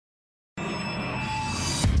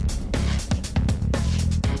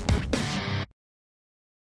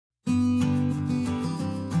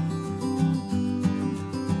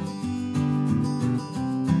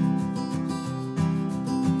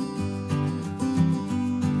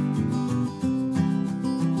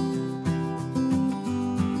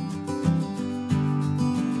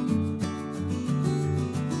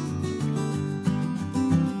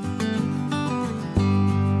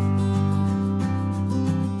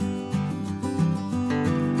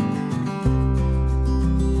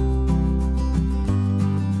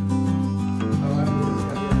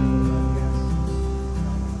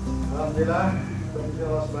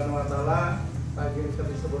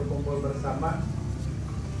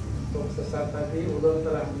Untuk sesar tadi ulun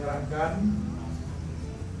telah menyerahkan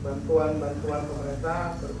bantuan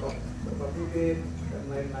pemerintah berupa bibit dan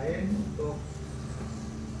lain-lain untuk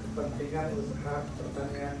kepentingan usaha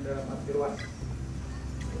pertanian dalam arti luas.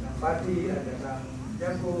 Dengan padi, ada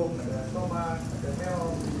jagung, ada tomat, ada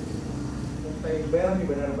melon, untai bel ini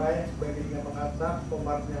benar baik, baiknya mengatap,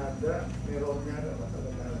 tomatnya ada, melonnya ada,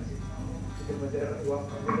 masalah lagi. Kita mencari uang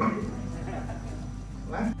lagi.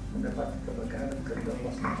 Nah, mendapat keberkahan dan keridhaan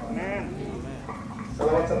Allah SWT.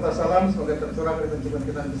 Salawat serta salam semoga tercurah dari junjungan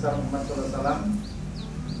kita besar Muhammad SAW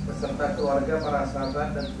beserta keluarga, para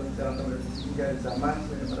sahabat dan berjalan hingga zaman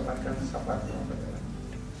yang mendapatkan syafaat Allah.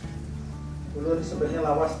 Ulun sebenarnya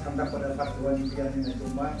lawas hendak pendapat dua impian ini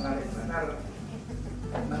cuma ngarik benar.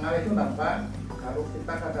 Ngarik itu nampak kalau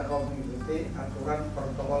kita kata kaum mengikuti aturan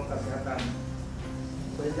protokol kesehatan.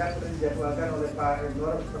 Banyak dijadwalkan oleh Pak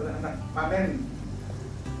Edward anak panen.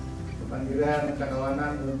 Panggilan,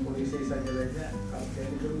 kawanan, belum polisi saja lainnya. Kalau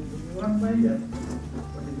jadi gelembungi orang banyak,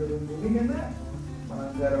 kalau digelembungi kan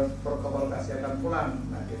melanggar protokol kesehatan pulang.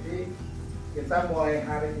 Nah jadi kita mulai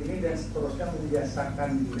hari ini dan seterusnya membiasakan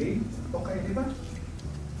diri untuk kayak ini Pak.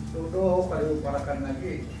 Duduk, pada uparakan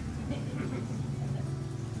lagi.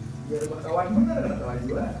 Biar berkawan benar kata kawan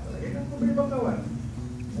juga, apalagi kan memberi berkawan.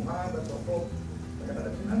 Muha, bertopok. Ada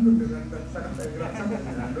penandun dengan sangat saya gerakan dan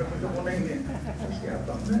penandun untuk monengnya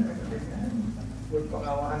siapa benar buat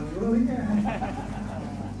pengawalan dulunya.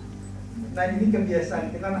 Nah ini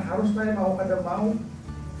kebiasaan kita harus mau kada mau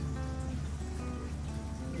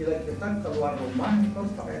bila kita keluar rumah kita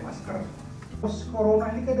harus pakai masker. Terus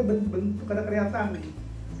corona ini kada bentuk kada kelihatan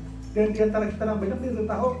dan diantara kita yang banyak kita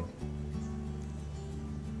tahu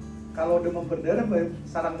kalau demam berdarah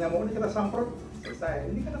sarang nyamuk ini kita semprot selesai.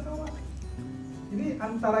 Ini kada tahu. Jadi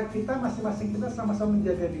antara kita masing-masing kita sama-sama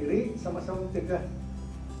menjaga diri, sama-sama mencegah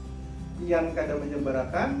yang kadang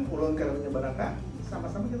menyebarkan, ulun kadang menyebarkan,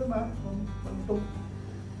 sama-sama kita bentuk.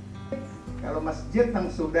 Kalau masjid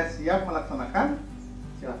yang sudah siap melaksanakan,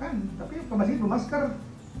 silakan. Tapi ke masjid bermasker,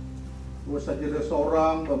 usah jadi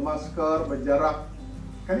seorang bermasker, berjarak.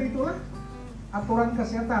 Karena itulah aturan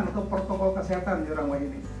kesehatan atau protokol kesehatan di orang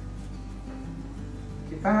ini.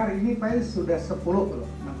 Kita hari ini Pak sudah 10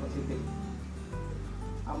 loh yang positif.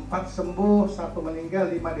 4 sembuh, 1 meninggal,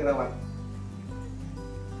 5 dirawat.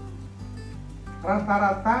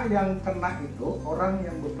 Rata-rata yang kena itu orang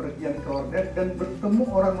yang bepergian ke luar daerah dan bertemu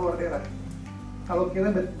orang luar daerah. Kalau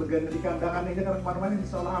kita berganda di kandangan ini karena kemana-mana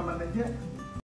insya Allah aman aja,